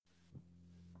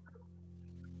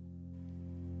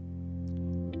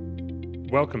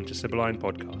Welcome to Sibylline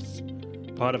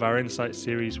Podcasts, part of our Insight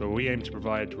series where we aim to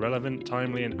provide relevant,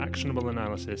 timely and actionable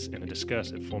analysis in a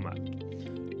discursive format.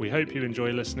 We hope you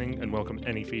enjoy listening and welcome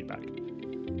any feedback.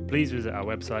 Please visit our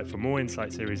website for more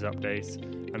Insight series updates,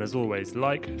 and as always,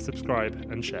 like, subscribe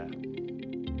and share.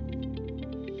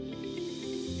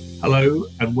 Hello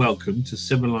and welcome to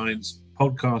Sibylline's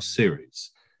podcast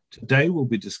series. Today we'll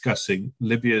be discussing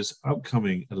Libya's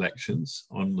upcoming elections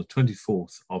on the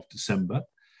 24th of December.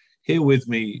 Here with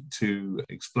me to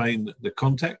explain the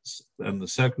context and the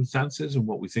circumstances and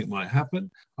what we think might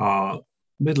happen are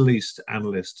Middle East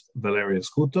analyst Valeria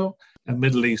Scurto and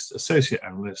Middle East associate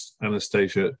analyst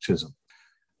Anastasia Chisholm.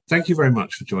 Thank you very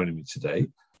much for joining me today.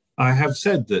 I have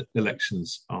said that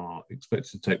elections are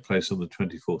expected to take place on the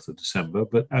 24th of December,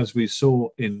 but as we saw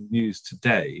in news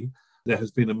today, there has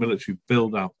been a military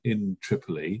build-up in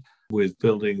Tripoli with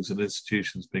buildings and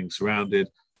institutions being surrounded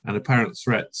and apparent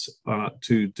threats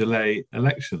to delay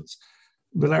elections.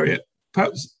 Valeria,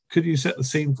 perhaps could you set the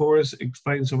scene for us,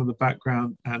 explain some of the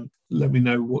background, and let me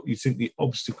know what you think the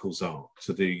obstacles are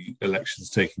to the elections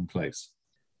taking place?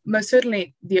 Most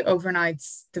certainly, the overnight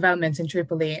developments in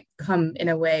Tripoli come in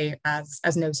a way as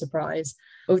no surprise.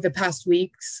 Over the past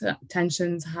weeks,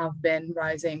 tensions have been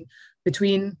rising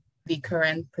between the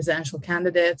current presidential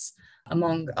candidates,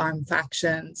 among armed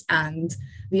factions, and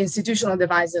the institutional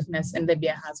divisiveness in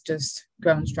Libya has just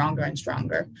grown stronger and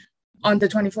stronger. On the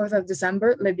 24th of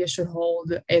December, Libya should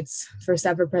hold its first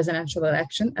ever presidential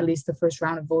election, at least the first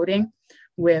round of voting,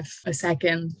 with a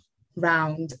second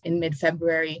round in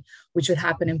mid-February, which would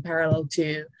happen in parallel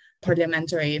to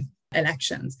parliamentary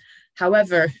elections.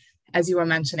 However, as you were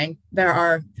mentioning, there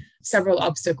are several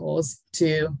obstacles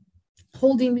to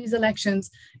holding these elections,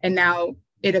 and now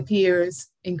it appears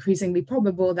increasingly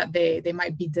probable that they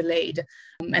might be delayed,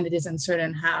 and it is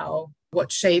uncertain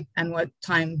what shape and what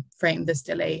time frame this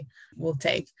delay will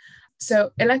take.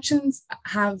 So elections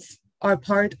are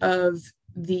part of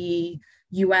the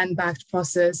UN-backed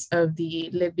process of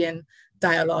the Libyan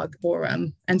Dialogue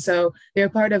Forum. And so they're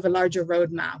part of a larger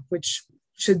roadmap, which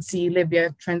should see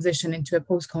Libya transition into a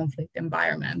post-conflict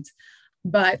environment.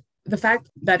 But the fact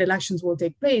that elections will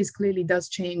take place clearly does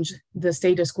change the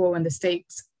status quo and the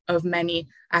stakes of many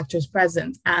actors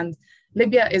present. And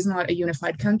Libya is not a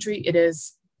unified country.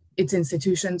 Its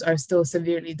institutions are still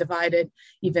severely divided,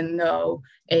 even though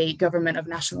a government of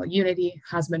national unity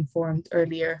has been formed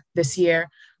earlier this year.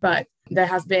 But there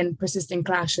have been persisting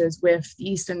clashes with the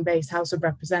Eastern-based House of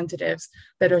Representatives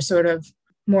that are sort of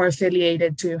more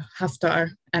affiliated to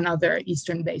Haftar and other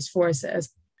Eastern-based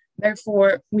forces.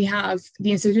 Therefore, we have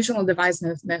the institutional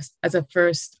divisiveness as a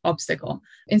first obstacle.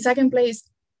 In second place,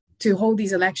 to hold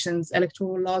these elections,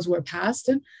 electoral laws were passed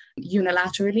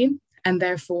unilaterally, and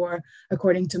therefore,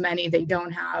 according to many, they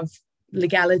don't have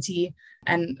legality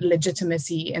and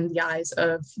legitimacy in the eyes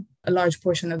of a large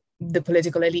portion of the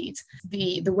political elite.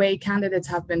 The way candidates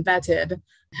have been vetted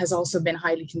has also been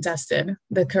highly contested.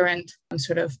 The current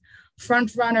sort of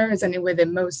front runners and with the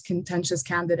most contentious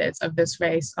candidates of this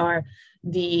race are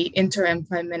the interim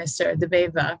Prime Minister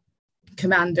Dbeibeh,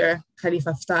 Commander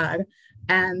Khalifa Haftar,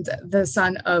 and the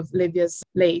son of Libya's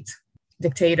late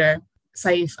dictator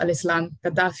Saif al-Islam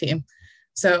Gaddafi.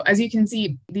 So as you can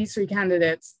see, these three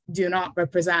candidates do not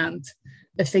represent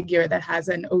a figure that has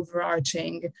an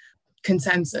overarching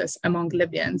consensus among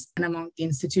Libyans and among the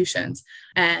institutions.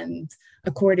 And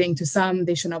according to some,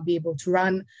 they should not be able to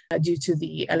run due to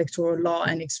the electoral law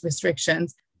and its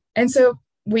restrictions. And so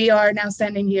we are now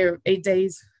standing here 8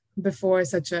 days before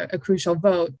such a crucial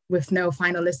vote with no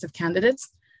final list of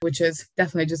candidates, which is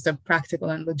definitely just a practical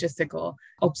and logistical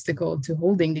obstacle to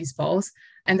holding these polls,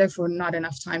 and therefore not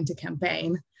enough time to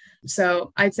campaign.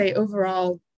 So I'd say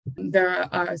overall, there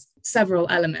are several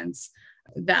elements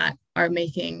that are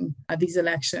making these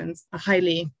elections a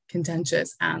highly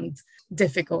contentious and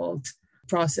difficult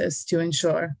process to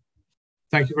ensure.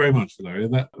 Thank you very much, Valeria.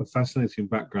 That's a fascinating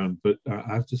background, but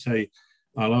I have to say,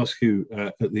 I'll ask you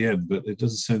at the end, but it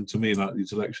doesn't sound to me like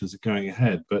these elections are going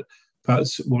ahead. But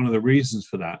perhaps one of the reasons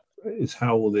for that is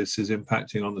how all this is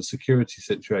impacting on the security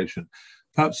situation.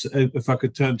 Perhaps if I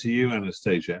could turn to you,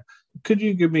 Anastasia, could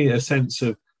you give me a sense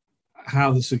of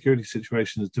how the security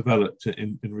situation has developed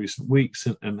in recent weeks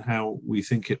and how we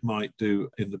think it might do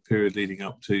in the period leading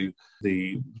up to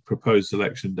the proposed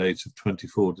election date of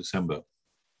 24 December?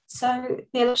 So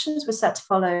the elections were set to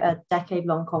follow a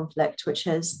decade-long conflict, which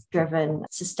has driven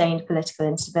sustained political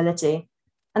instability.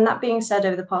 And that being said,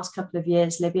 over the past couple of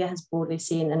years, Libya has broadly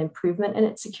seen an improvement in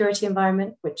its security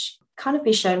environment, which kind of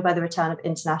be shown by the return of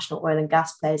international oil and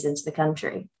gas players into the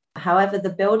country. However, the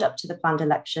build-up to the planned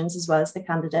elections, as well as the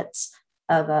candidates,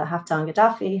 of Haftar and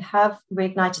Gaddafi have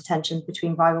reignited tensions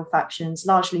between rival factions,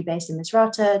 largely based in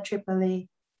Misrata, Tripoli,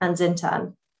 and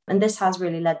Zintan. And this has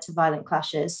really led to violent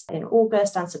clashes in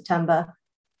August and September.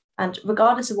 And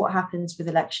regardless of what happens with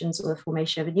elections or the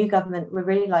formation of a new government, we're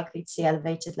really likely to see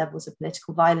elevated levels of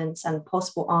political violence and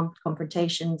possible armed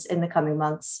confrontations in the coming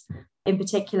months. In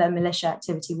particular, militia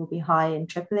activity will be high in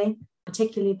Tripoli,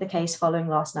 particularly the case following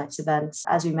last night's events,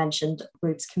 as we mentioned,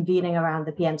 groups convening around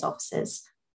the PM's offices.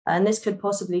 And this could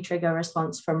possibly trigger a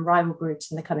response from rival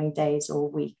groups in the coming days or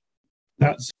week.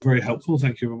 That's very helpful.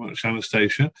 Thank you very much,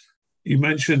 Anastasia. You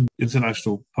mentioned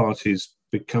international parties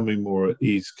becoming more at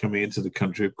ease coming into the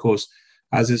country. Of course,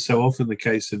 as is so often the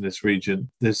case in this region,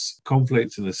 this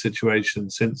conflict and the situation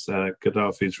since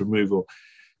Gaddafi's removal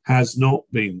has not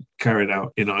been carried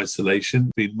out in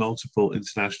isolation. Been multiple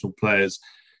international players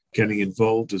getting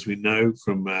involved, as we know,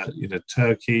 from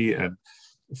Turkey and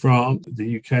France,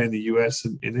 the UK and the US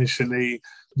initially,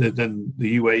 then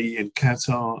the UAE and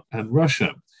Qatar and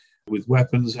Russia, with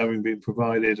weapons having been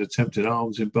provided, attempted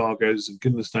arms embargoes, and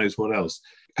goodness knows what else.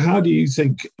 How do you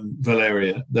think,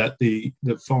 Valeria, that the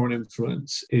foreign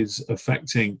influence is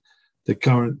affecting the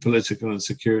current political and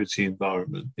security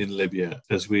environment in Libya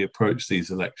as we approach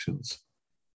these elections?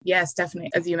 Yes,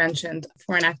 definitely. As you mentioned,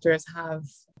 foreign actors have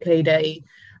played a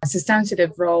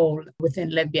substantive role within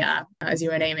Libya, as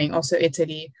you were naming, also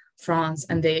Italy, France,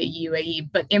 and the UAE.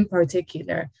 But in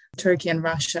particular, Turkey and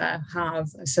Russia have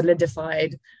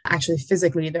solidified, actually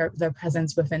physically, their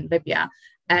presence within Libya.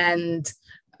 And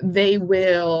they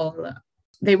will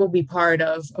be part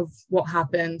of what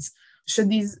happens should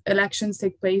these elections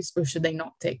take place or should they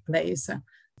not take place.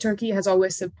 Turkey has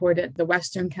always supported the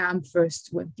Western camp,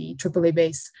 first with the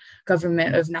Tripoli-based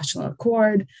government of national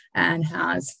accord, and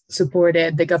has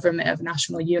supported the government of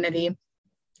national unity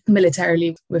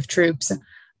militarily with troops.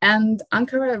 And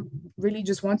Ankara really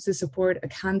just wants to support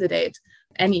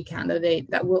any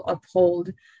candidate that will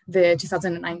uphold the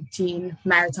 2019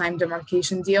 maritime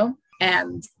demarcation deal.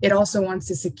 And it also wants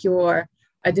to secure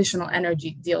additional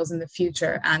energy deals in the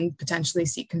future and potentially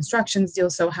seek constructions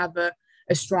deals, so have a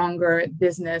stronger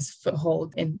business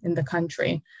foothold in the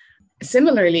country.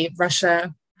 Similarly,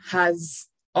 Russia has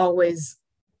always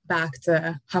backed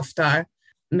Haftar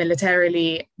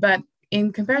militarily, but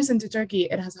in comparison to Turkey,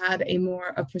 it has had a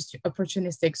more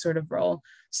opportunistic sort of role.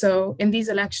 So in these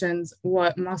elections,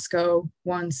 what Moscow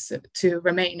wants to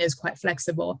remain is quite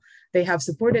flexible. They have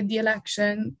supported the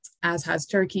election, as has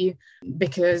Turkey,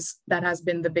 because that has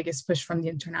been the biggest push from the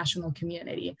international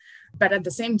community. But at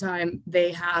the same time,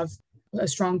 they have a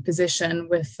strong position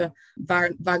with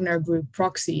Wagner Group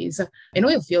proxies in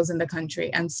oil fields in the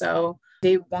country. And so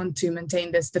they want to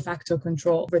maintain this de facto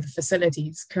control over the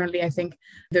facilities. Currently, I think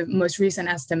the most recent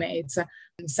estimates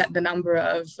set the number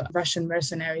of Russian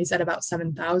mercenaries at about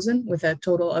 7,000, with a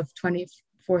total of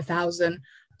 24,000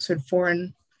 sort of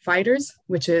foreign fighters,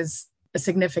 which is a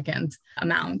significant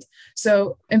amount.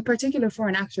 So in particular,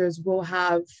 foreign actors will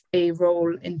have a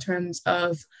role in terms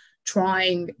of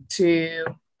trying to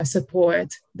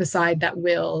support the side that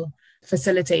will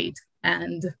facilitate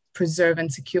and preserve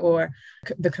and secure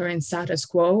the current status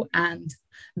quo and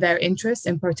their interests,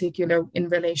 in particular in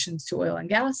relations to oil and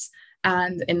gas,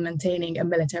 and in maintaining a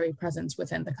military presence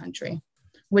within the country,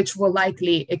 which will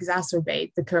likely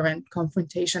exacerbate the current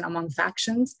confrontation among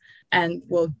factions and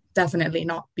will definitely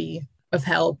not be of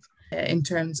help in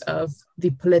terms of the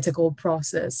political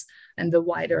process and the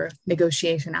wider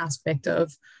negotiation aspect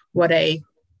of what a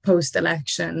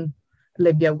post-election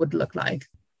Libya would look like.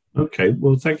 Okay,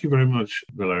 well, thank you very much,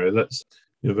 Valeria. That's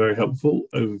a very helpful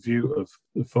overview of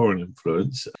the foreign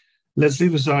influence. Let's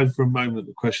leave aside for a moment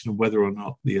the question of whether or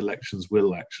not the elections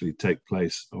will actually take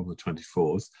place on the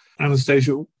 24th.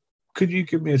 Anastasia, could you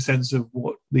give me a sense of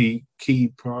what the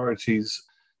key priorities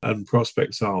and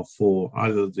prospects are for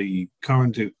either the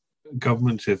current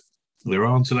government, if there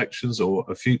aren't elections, or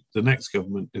the next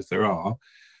government, if there are,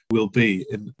 will be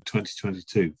in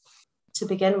 2022? To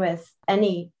begin with,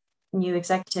 any new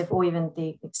executive or even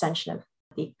the extension of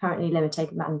the currently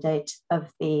limited mandate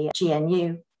of the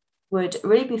GNU would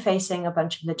really be facing a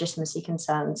bunch of legitimacy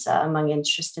concerns among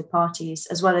interested parties,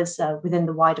 as well as within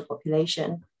the wider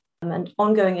population. And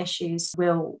ongoing issues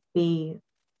will be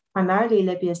primarily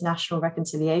Libya's national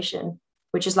reconciliation,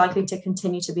 which is likely to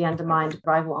continue to be undermined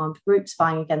by rival armed groups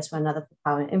vying against one another for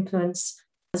power and influence,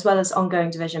 as well as ongoing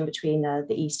division between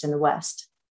the East and the West.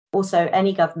 Also,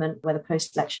 any government, whether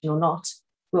post-election or not,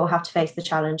 will have to face the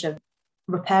challenge of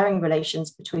repairing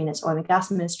relations between its oil and gas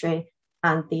ministry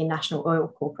and the National Oil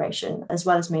Corporation, as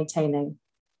well as maintaining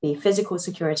the physical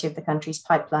security of the country's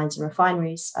pipelines and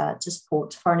refineries to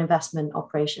support foreign investment,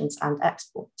 operations, and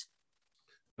export.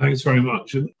 Thanks very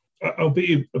much. And I'll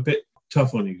be a bit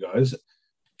tough on you guys.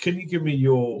 Can you give me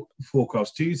your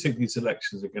forecast? Do you think these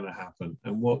elections are going to happen?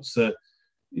 And what's the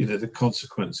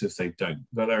consequence if they don't?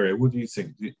 Valeria, what do you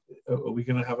think? Are we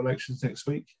going to have elections next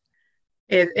week?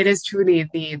 It is truly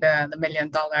the $1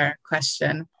 million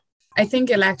question. I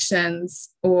think elections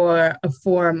or a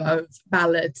form of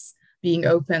ballots being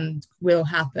opened will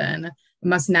happen.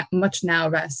 Much now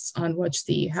rests on what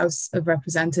the House of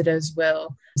Representatives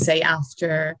will say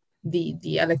after the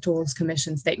Electoral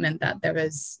Commission statement that there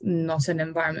is not an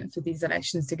environment for these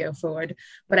elections to go forward.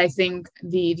 But I think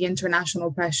the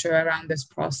international pressure around this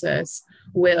process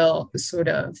will sort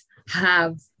of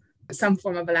have some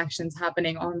form of elections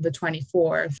happening on the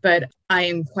 24th. But I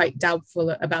am quite doubtful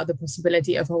about the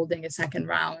possibility of holding a second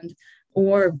round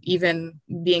or even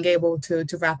being able to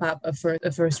wrap up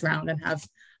a first round and have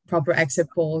proper exit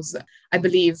polls. I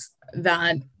believe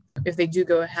that if they do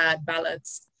go ahead,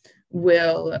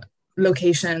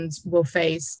 locations will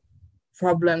face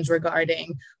problems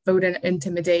regarding voter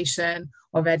intimidation.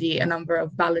 Already a number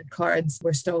of ballot cards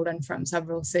were stolen from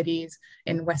several cities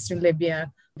in Western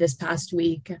Libya this past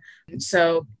week.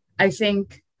 So I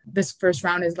think this first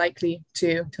round is likely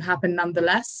to happen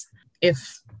nonetheless,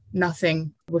 if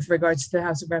nothing with regards to the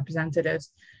House of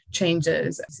Representatives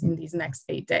changes in these next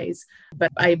 8 days.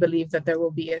 But I believe that there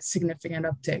will be a significant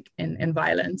uptick in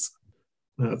violence.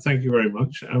 Thank you very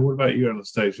much. And what about you,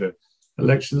 Anastasia?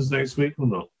 Elections next week or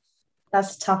not?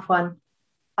 That's a tough one.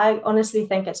 I honestly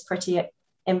think it's pretty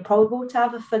improbable to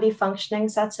have a fully functioning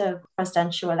set of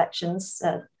presidential elections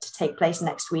to take place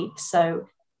next week. So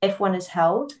if one is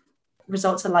held,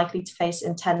 results are likely to face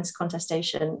intense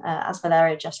contestation, as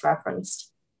Valeria just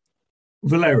referenced.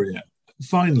 Valeria,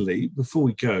 finally, before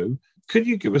we go, could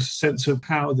you give us a sense of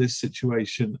how this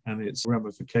situation and its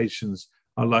ramifications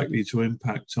are likely to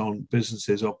impact on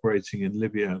businesses operating in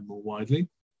Libya and more widely?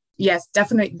 Yes,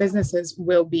 definitely businesses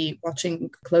will be watching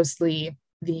closely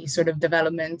the sort of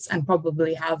developments and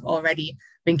probably have already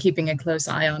been keeping a close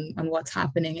eye on what's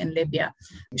happening in Libya.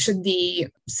 Should the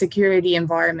security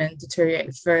environment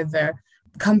deteriorate further,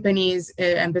 companies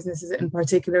and businesses in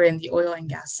particular in the oil and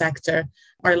gas sector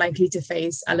are likely to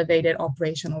face elevated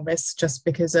operational risks just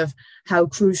because of how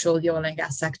crucial the oil and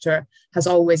gas sector has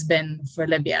always been for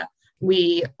Libya.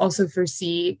 We also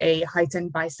foresee a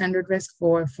heightened bystander risk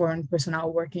for foreign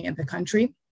personnel working in the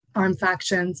country. Armed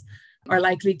factions are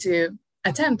likely to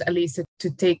attempt at least to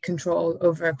take control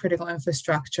over critical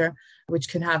infrastructure, which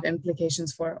can have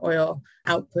implications for oil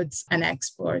outputs and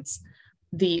exports.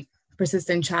 The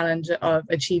persistent challenge of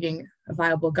achieving a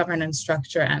viable governance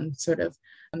structure and sort of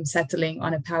settling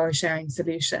on a power sharing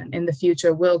solution in the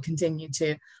future will continue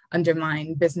to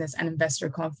undermine business and investor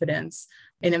confidence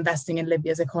in investing in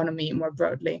Libya's economy more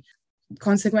broadly.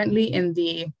 Consequently, in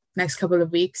the next couple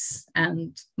of weeks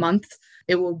and month,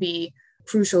 it will be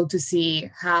crucial to see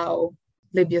how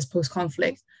Libya's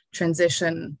post-conflict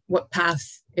transition, what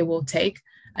path it will take,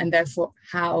 and therefore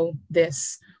how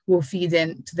this will feed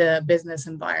into the business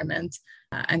environment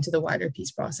and to the wider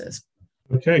peace process.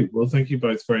 Okay, well, thank you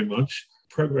both very much.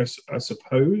 Progress, I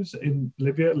suppose, in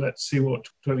Libya. Let's see what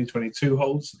 2022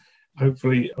 holds.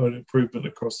 Hopefully an improvement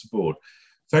across the board.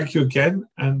 Thank you again,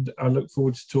 and I look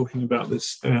forward to talking about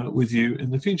this with you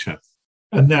in the future.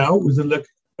 And now, with a look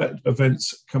at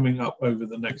events coming up over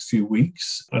the next few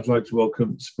weeks, I'd like to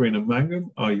welcome Sabrina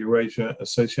Mangum, our Eurasia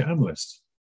Associate Analyst.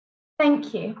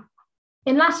 Thank you.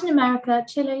 In Latin America,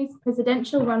 Chile's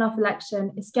presidential runoff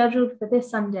election is scheduled for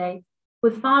this Sunday,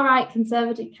 with far-right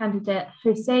conservative candidate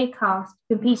José Cast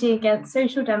competing against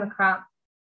Social Democrat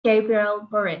Gabriel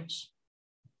Boric.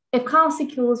 If Cast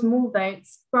secures more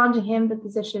votes, granting him the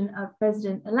position of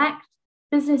president-elect,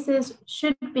 businesses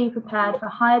should be prepared for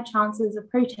higher chances of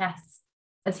protests,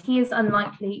 as he is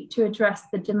unlikely to address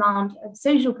the demand of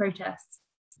social protests,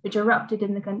 which erupted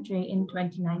in the country in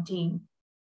 2019.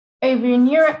 Over in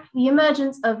Europe, the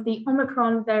emergence of the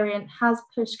Omicron variant has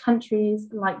pushed countries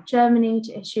like Germany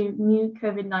to issue new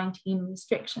COVID-19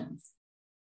 restrictions.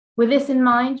 With this in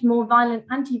mind, more violent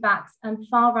anti-vax and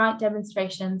far-right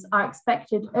demonstrations are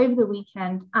expected over the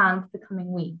weekend and the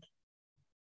coming week.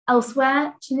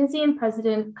 Elsewhere, Tunisian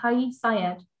President Kais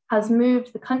Saied has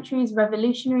moved the country's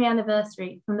revolutionary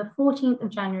anniversary from the 14th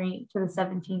of January to the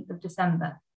 17th of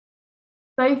December.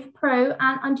 Both pro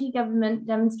and anti-government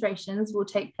demonstrations will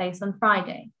take place on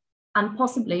Friday and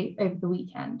possibly over the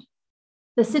weekend.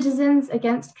 The Citizens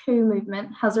Against Coup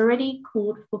movement has already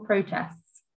called for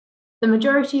protests, the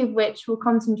majority of which will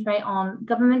concentrate on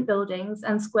government buildings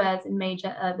and squares in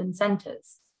major urban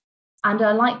centres, and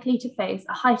are likely to face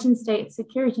a heightened state of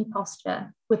security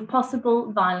posture with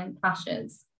possible violent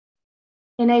clashes.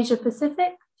 In Asia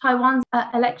Pacific, Taiwan's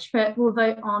electorate will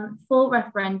vote on 4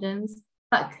 referendums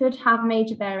that could have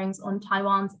major bearings on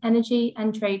Taiwan's energy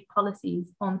and trade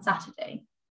policies on Saturday.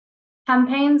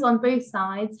 Campaigns on both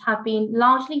sides have been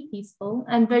largely peaceful,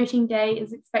 and voting day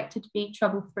is expected to be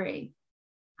trouble-free.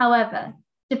 However,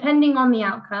 depending on the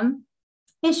outcome,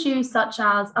 issues such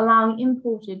as allowing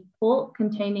imported pork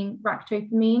containing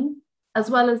ractopamine, as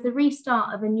well as the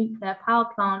restart of a nuclear power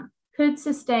plant, could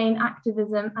sustain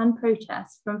activism and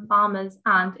protests from farmers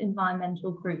and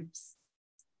environmental groups.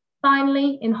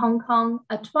 Finally, in Hong Kong,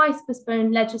 a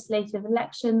twice-postponed legislative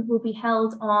election will be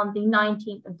held on the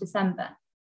 19th of December.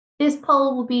 This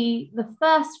poll will be the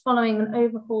first following an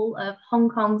overhaul of Hong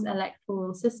Kong's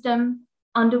electoral system,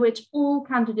 under which all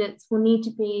candidates will need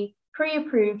to be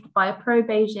pre-approved by a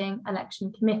pro-Beijing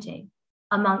election committee,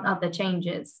 among other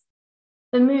changes.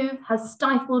 The move has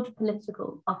stifled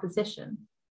political opposition.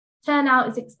 Turnout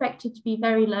is expected to be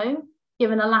very low,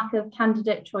 given a lack of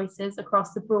candidate choices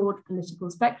across the broad political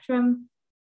spectrum.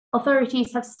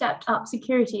 Authorities have stepped up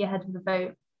security ahead of the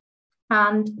vote,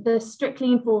 and the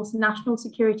strictly enforced national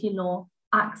security law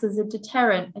acts as a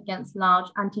deterrent against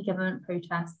large anti-government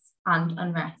protests and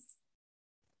unrest.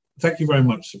 Thank you very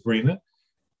much, Sabrina.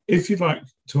 If you'd like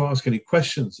to ask any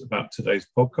questions about today's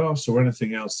podcast or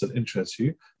anything else that interests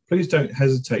you, please don't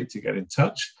hesitate to get in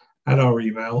touch at our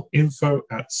email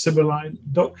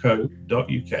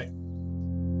info@sibylline.co.uk.